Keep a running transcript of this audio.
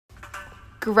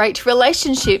Great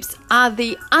relationships are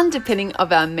the underpinning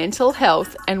of our mental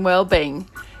health and well-being.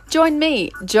 Join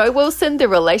me, Jo Wilson, the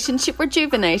Relationship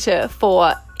Rejuvenator,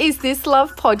 for Is This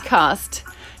Love podcast,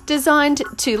 designed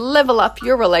to level up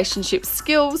your relationship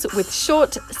skills with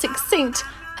short, succinct,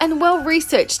 and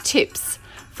well-researched tips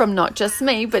from not just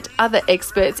me, but other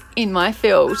experts in my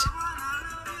field.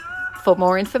 For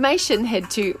more information,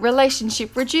 head to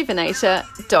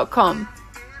relationshiprejuvenator.com.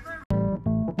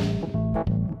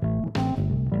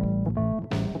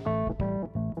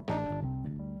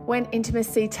 When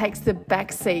intimacy takes the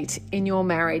backseat in your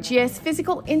marriage. Yes,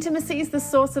 physical intimacy is the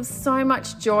source of so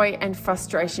much joy and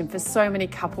frustration for so many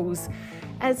couples,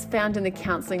 as found in the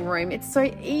counselling room. It's so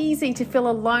easy to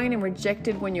feel alone and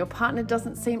rejected when your partner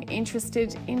doesn't seem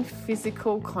interested in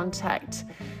physical contact,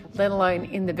 let alone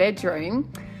in the bedroom.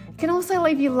 It can also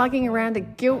leave you lugging around a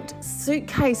guilt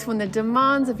suitcase when the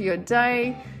demands of your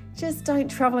day just don't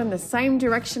travel in the same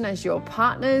direction as your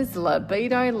partner's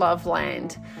libido love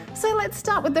land. So let's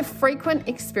start with the frequent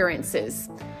experiences.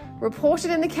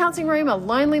 Reported in the counselling room are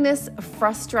loneliness,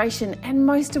 frustration, and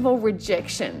most of all,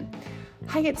 rejection.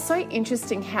 Hey, it's so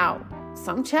interesting how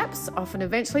some chaps often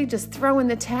eventually just throw in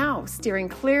the towel, steering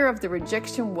clear of the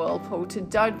rejection whirlpool to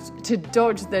dodge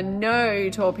the no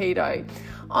torpedo.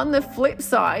 On the flip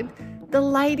side, the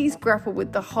ladies grapple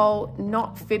with the whole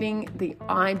not fitting the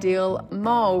ideal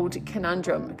mould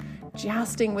conundrum,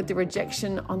 jousting with the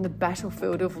rejection on the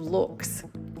battlefield of looks.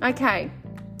 Okay,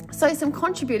 so some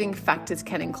contributing factors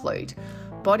can include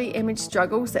body image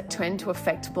struggles that tend to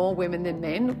affect more women than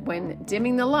men when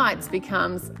dimming the lights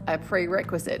becomes a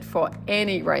prerequisite for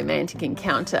any romantic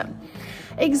encounter.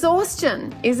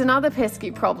 Exhaustion is another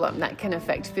pesky problem that can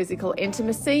affect physical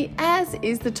intimacy, as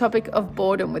is the topic of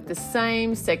boredom with the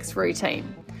same sex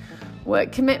routine.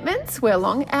 Work commitments, where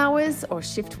long hours or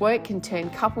shift work can turn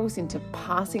couples into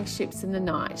passing ships in the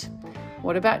night.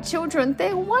 What about children?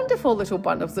 They're wonderful little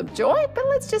bundles of joy, but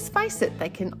let's just face it, they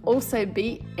can also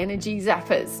be energy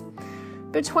zappers.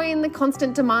 Between the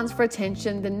constant demands for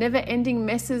attention, the never-ending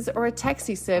messes or a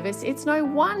taxi service, it's no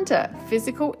wonder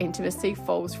physical intimacy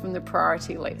falls from the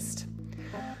priority list.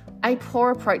 A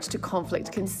poor approach to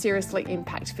conflict can seriously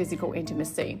impact physical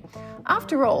intimacy.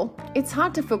 After all, it's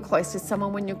hard to feel close to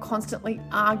someone when you're constantly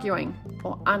arguing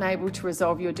or unable to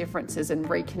resolve your differences and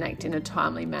reconnect in a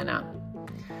timely manner.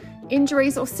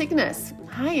 Injuries or sickness.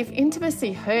 Hey, if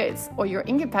intimacy hurts or you're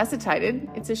incapacitated,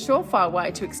 it's a surefire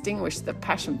way to extinguish the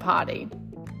passion party.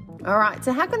 All right,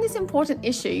 so how can this important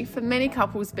issue for many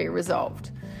couples be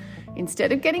resolved?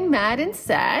 Instead of getting mad and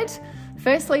sad,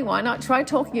 firstly, why not try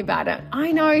talking about it?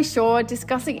 I know, sure,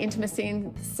 discussing intimacy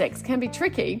and sex can be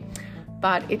tricky,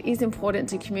 but it is important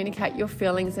to communicate your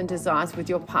feelings and desires with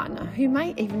your partner, who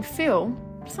may even feel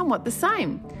somewhat the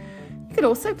same. You could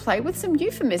also play with some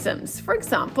euphemisms. For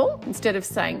example, instead of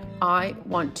saying, I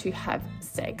want to have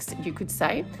sex, you could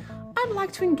say, I'd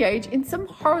like to engage in some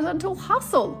horizontal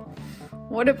hustle.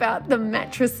 What about the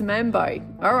mattress mambo?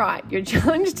 All right, your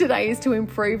challenge today is to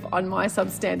improve on my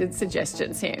substandard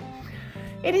suggestions here.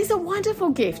 It is a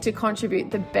wonderful gift to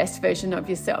contribute the best version of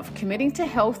yourself, committing to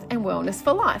health and wellness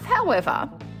for life. However,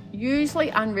 usually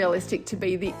unrealistic to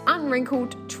be the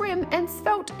unwrinkled, trim and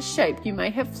svelte shape you may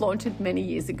have flaunted many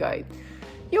years ago.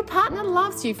 Your partner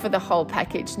loves you for the whole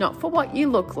package, not for what you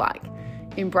look like.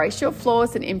 Embrace your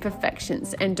flaws and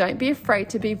imperfections and don't be afraid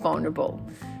to be vulnerable.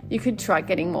 You could try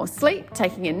getting more sleep,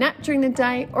 taking a nap during the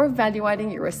day, or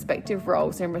evaluating your respective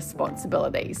roles and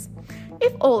responsibilities.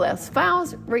 If all else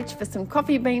fails, reach for some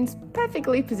coffee beans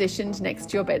perfectly positioned next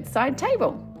to your bedside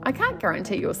table. I can't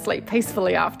guarantee you'll sleep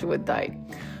peacefully afterward though.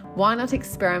 Why not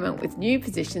experiment with new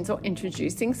positions or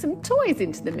introducing some toys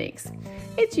into the mix?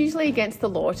 It's usually against the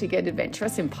law to get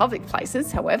adventurous in public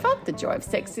places. However, the joy of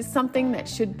sex is something that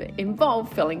should involve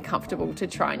feeling comfortable to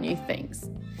try new things.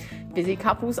 Busy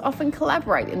couples often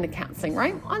collaborate in the counselling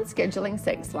room on scheduling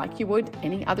sex like you would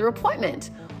any other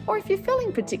appointment. Or if you're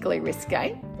feeling particularly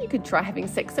risque, you could try having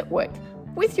sex at work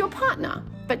with your partner.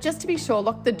 But just to be sure,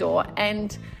 lock the door,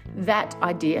 and that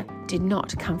idea did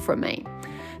not come from me.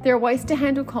 There are ways to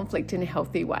handle conflict in a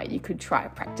healthy way. You could try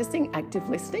practicing active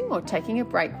listening or taking a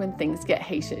break when things get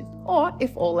heated. Or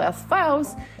if all else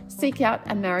fails, seek out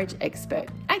a marriage expert,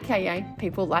 aka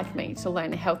people like me, to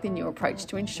learn a healthy new approach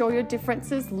to ensure your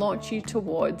differences launch you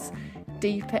towards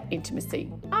deeper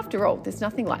intimacy. After all, there's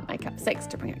nothing like make-up sex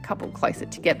to bring a couple closer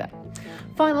together.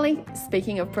 Finally,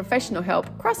 speaking of professional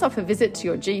help, cross off a visit to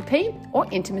your GP or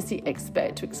intimacy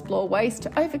expert to explore ways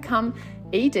to overcome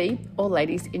ED or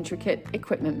ladies' intricate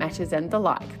equipment matters and the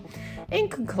like. In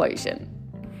conclusion,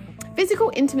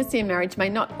 physical intimacy in marriage may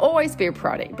not always be a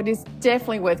priority, but is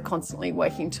definitely worth constantly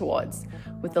working towards.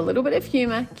 With a little bit of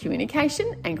humour,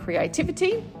 communication, and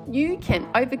creativity, you can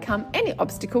overcome any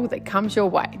obstacle that comes your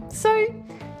way. So,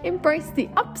 embrace the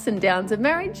ups and downs of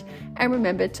marriage and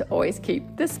remember to always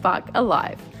keep the spark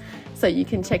alive. So you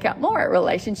can check out more at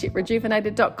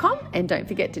relationshiprejuvenated.com, and don't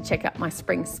forget to check out my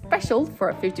spring special for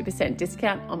a 50%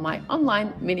 discount on my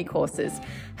online mini courses.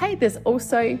 Hey, there's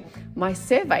also my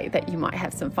survey that you might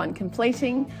have some fun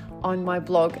completing on my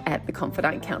blog at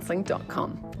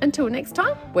theconfidantcounselling.com. Until next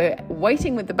time, we're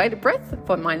waiting with the bated breath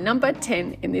for my number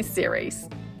 10 in this series.